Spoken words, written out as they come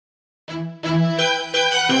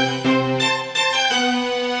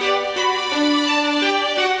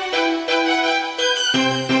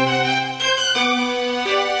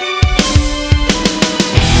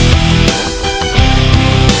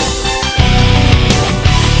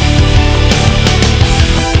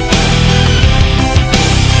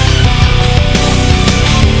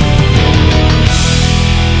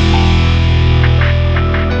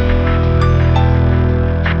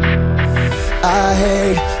I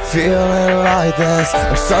hate feeling like this.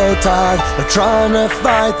 I'm so tired of trying to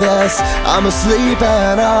fight this. I'm asleep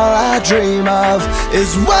and all I dream of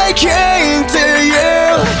is waking to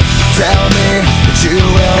you. Tell me that you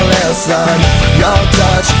will listen. Your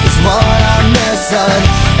touch is what I'm missing,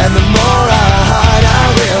 and the more I hide I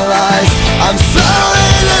realize I'm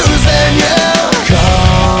slowly losing you.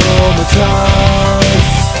 Comatose,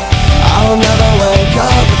 I'll never wake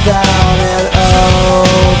up without an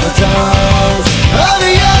overdose of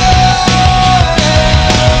you.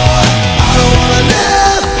 I don't wanna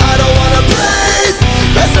live, I don't wanna breathe,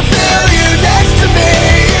 unless I feel you next to me.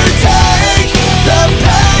 You take the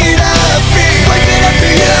pain I feel. Waking up to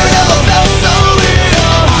you never felt so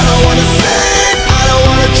real. I don't wanna sleep, I don't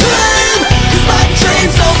wanna dream, 'cause my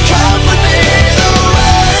dreams don't comfort me the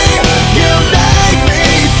way you make me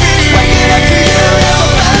feel. Waking up to you never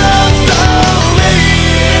felt so real.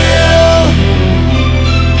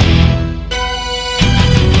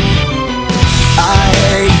 I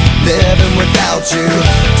hate living without you,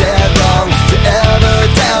 dead wrong to ever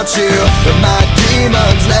doubt you, but my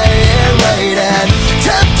demons lay in wait and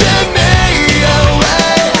tempting me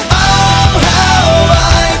away. Oh, how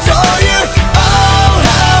I adore you, oh,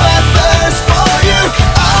 how I thirst for you,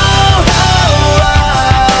 oh, how I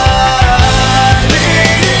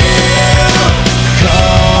need you.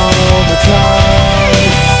 Comatose,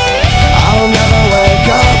 I'll never wake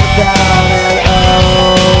up without an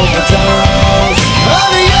overdose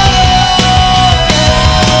of you.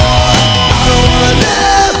 I don't wanna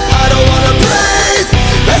live, I don't wanna breathe,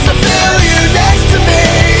 unless I feel you next to me.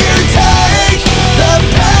 You take the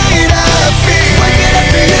pain I feel. Waking up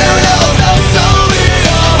to you never felt so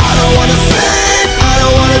real. I don't wanna sleep, I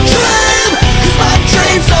don't wanna dream, 'cause my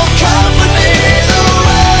dreams don't comfort me the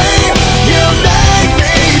way you make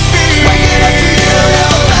me feel. Waking up to you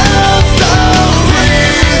never felt so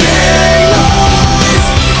breathing lies.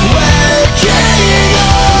 Waking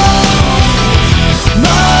up,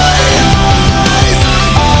 my eyes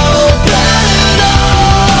open up.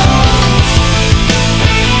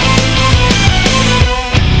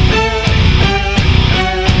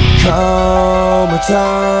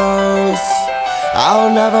 Comatose, I'll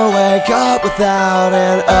never wake up without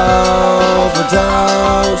an overdose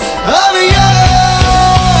of you.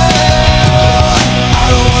 I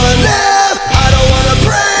don't wanna live,